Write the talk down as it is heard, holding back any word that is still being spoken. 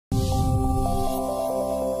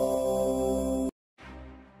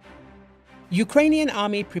Ukrainian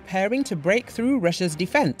army preparing to break through Russia's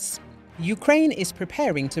defense. Ukraine is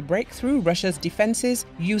preparing to break through Russia's defenses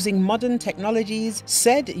using modern technologies,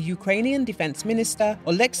 said Ukrainian Defense Minister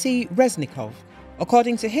Oleksiy Reznikov.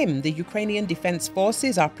 According to him, the Ukrainian Defense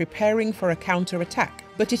Forces are preparing for a counter-attack,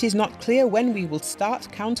 but it is not clear when we will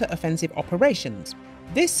start counter-offensive operations.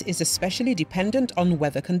 This is especially dependent on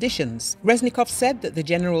weather conditions. Reznikov said that the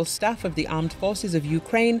General Staff of the Armed Forces of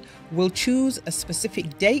Ukraine will choose a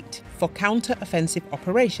specific date for counter-offensive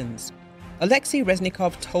operations. Oleksiy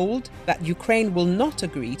Reznikov told that Ukraine will not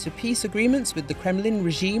agree to peace agreements with the Kremlin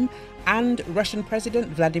regime and Russian President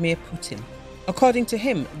Vladimir Putin. According to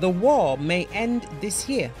him, the war may end this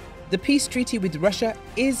year. The peace treaty with Russia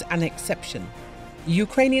is an exception.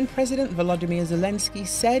 Ukrainian President Volodymyr Zelenski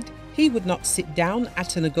said he would not sit down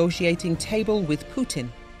at a negotiating table with Putin.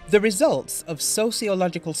 The results of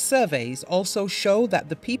sociological surveys also show that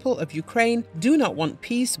the people of Ukraine do not want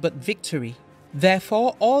peace but victory.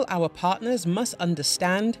 Therefore, all our partners must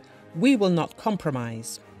understand we will not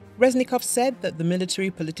compromise. Reznikov said that the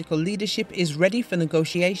military political leadership is ready for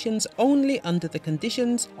negotiations only under the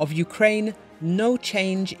conditions of Ukraine, no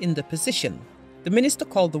change in the position. The minister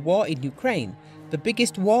called the war in Ukraine the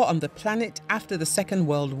biggest war on the planet after the Second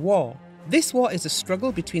World War. This war is a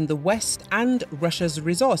struggle between the West and Russia's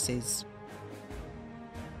resources.